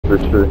for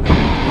sure.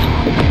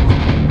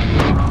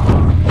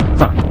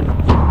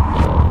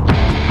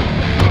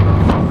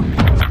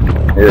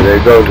 Yeah,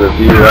 there goes the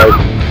view, right?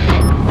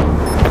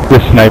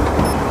 This snipe.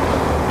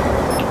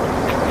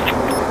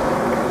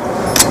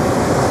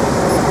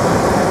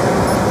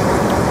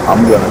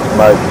 I'm gonna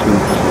snipe too.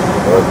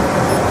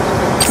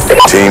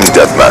 Team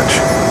deathmatch.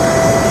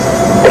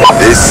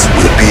 This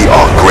will be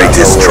our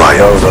greatest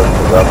triumph.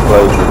 I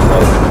played this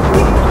night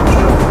before.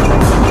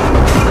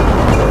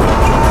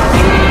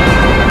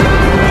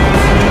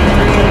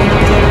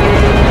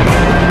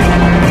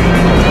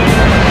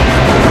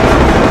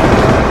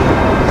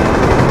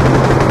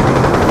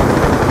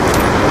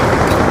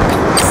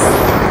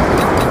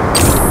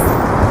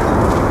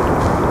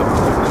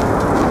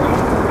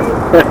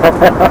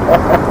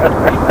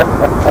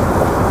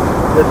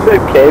 It's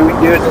okay, we do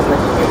it in the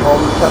game all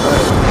the time.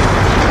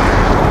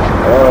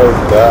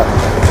 Oh, God.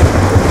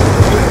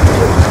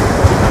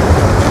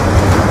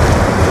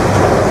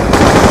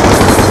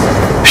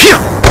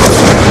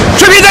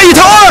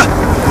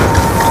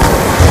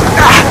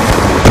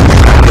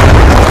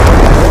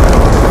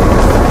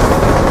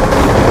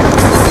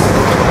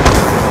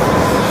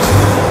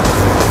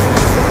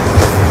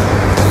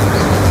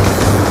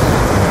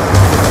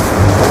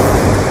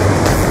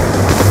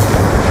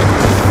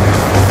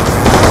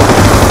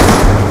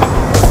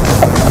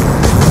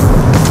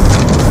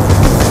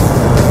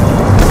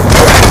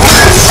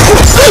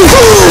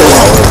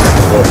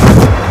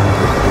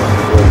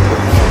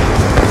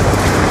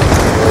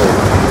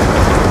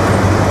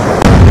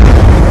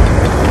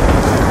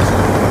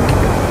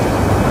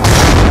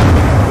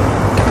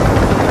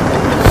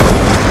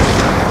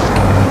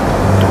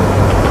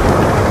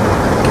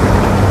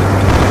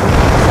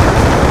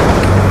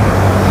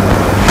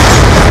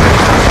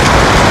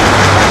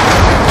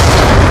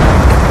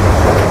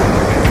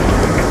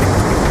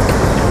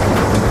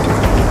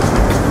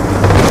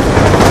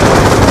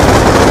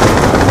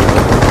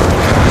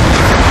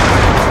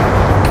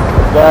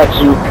 Got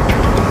you.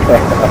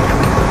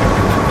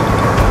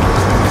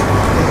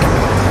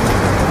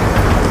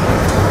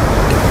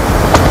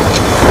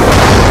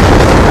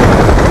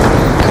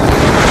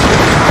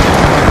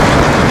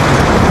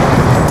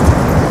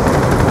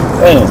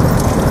 Damn.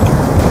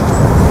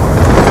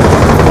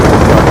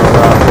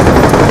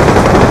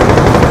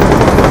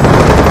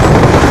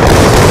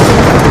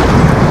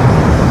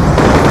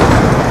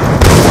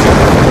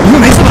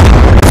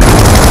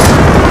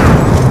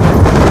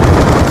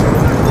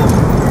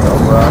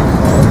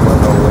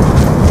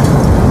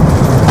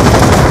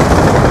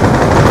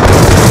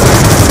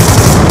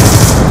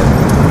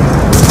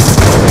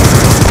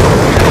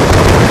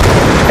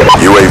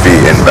 UAV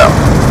inbound.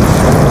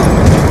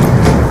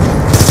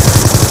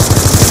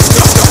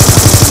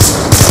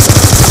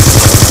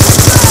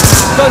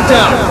 Gun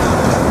down.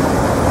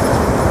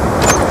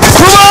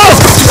 Reload!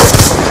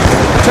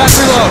 Attack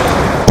reload.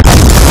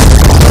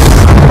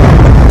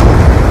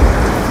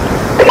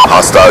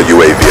 Hostile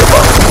UAV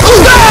above.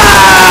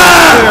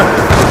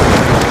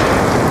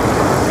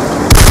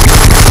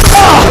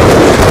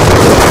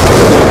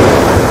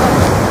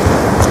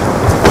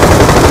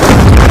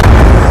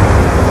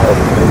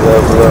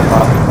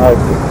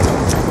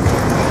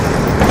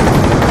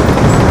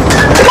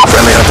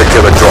 Friendly hunter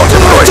killer drone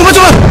deployed.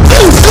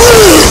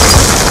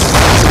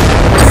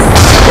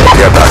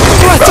 Care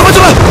package inbound.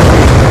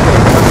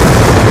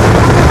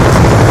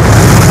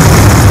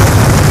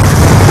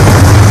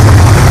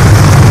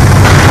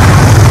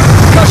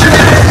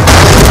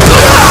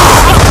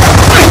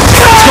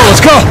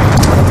 Let's go.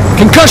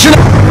 Concussion.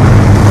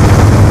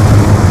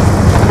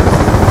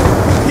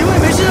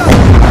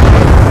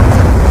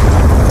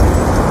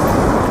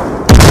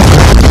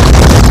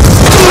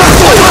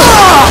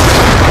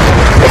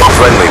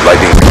 Friendly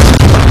lightning.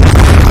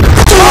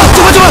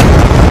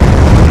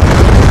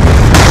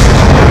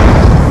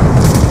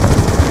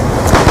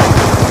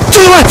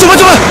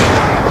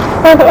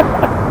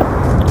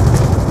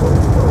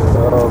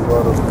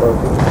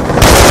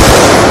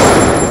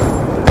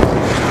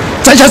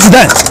 I'm just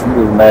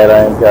mad I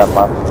ain't got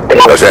my...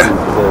 小心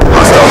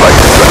Hostile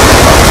lightning strike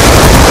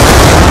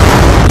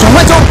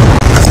inbound.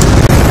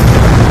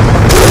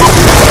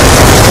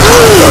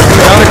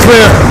 Down and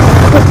clear.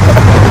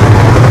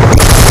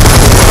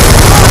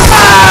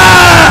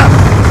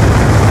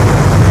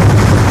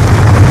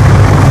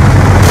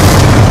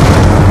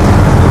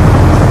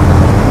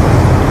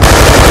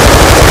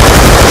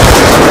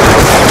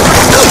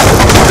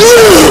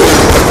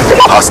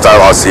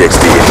 Hostile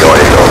RCXD in your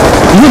AO.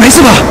 你们没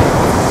事吧？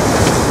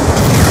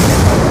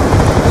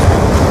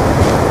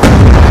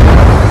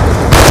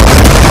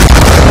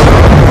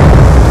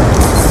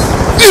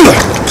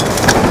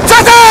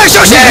 炸弹，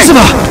小心！没事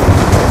吧？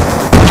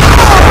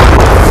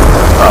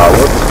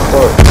 what the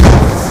fuck?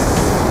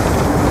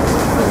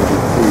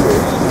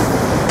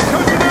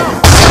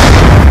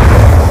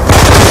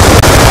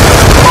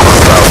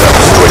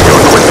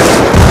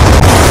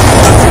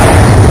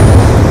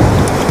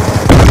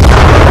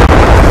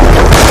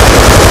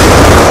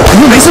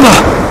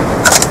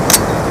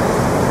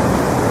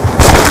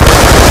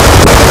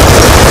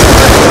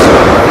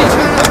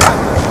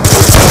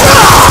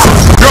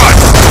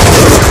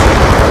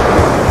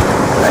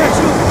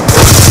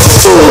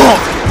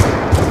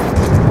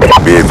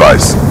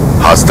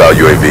 Hostile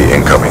UAV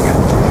incoming.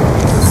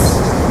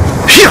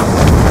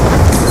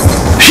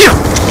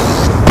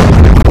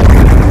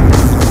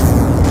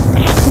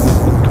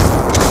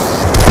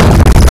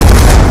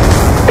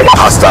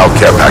 Hostile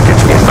care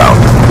package inbound.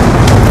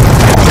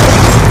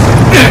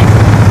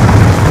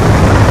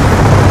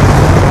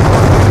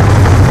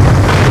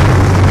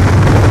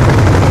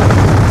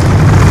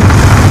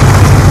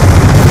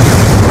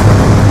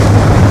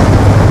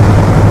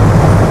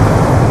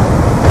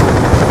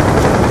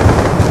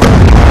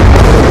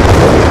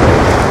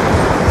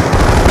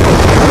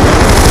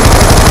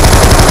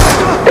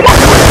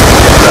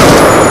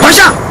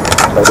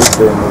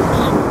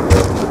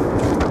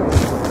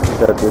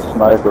 Got this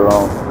sniper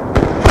on.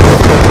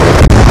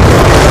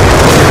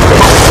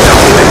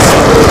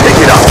 Pick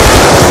it up.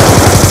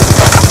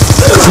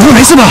 怎么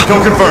没事吧？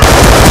 Don't confirm.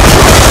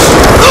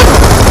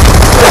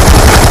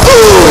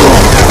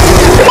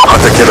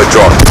 Hunter killer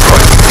drone.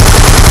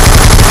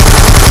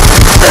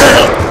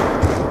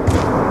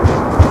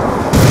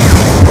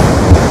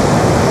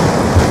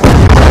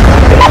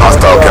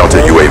 Hostile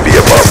counter UAV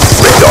above.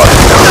 Radar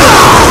is down.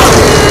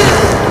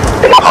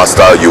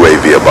 Hostile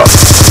UAV above.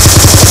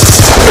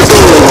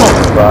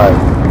 Bye.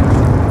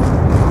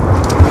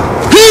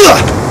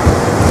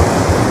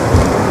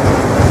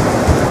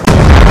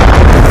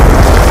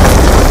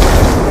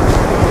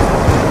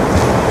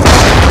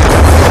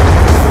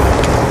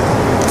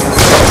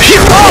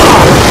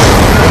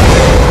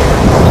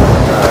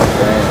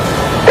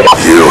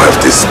 You have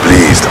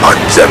displeased our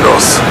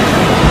generals.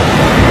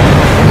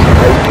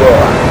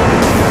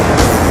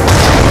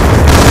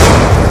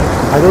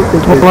 I don't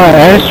think Well, I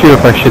asked you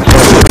if I should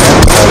sell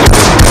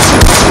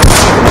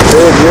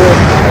the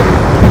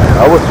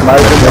I was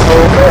smiling the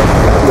whole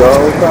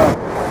time.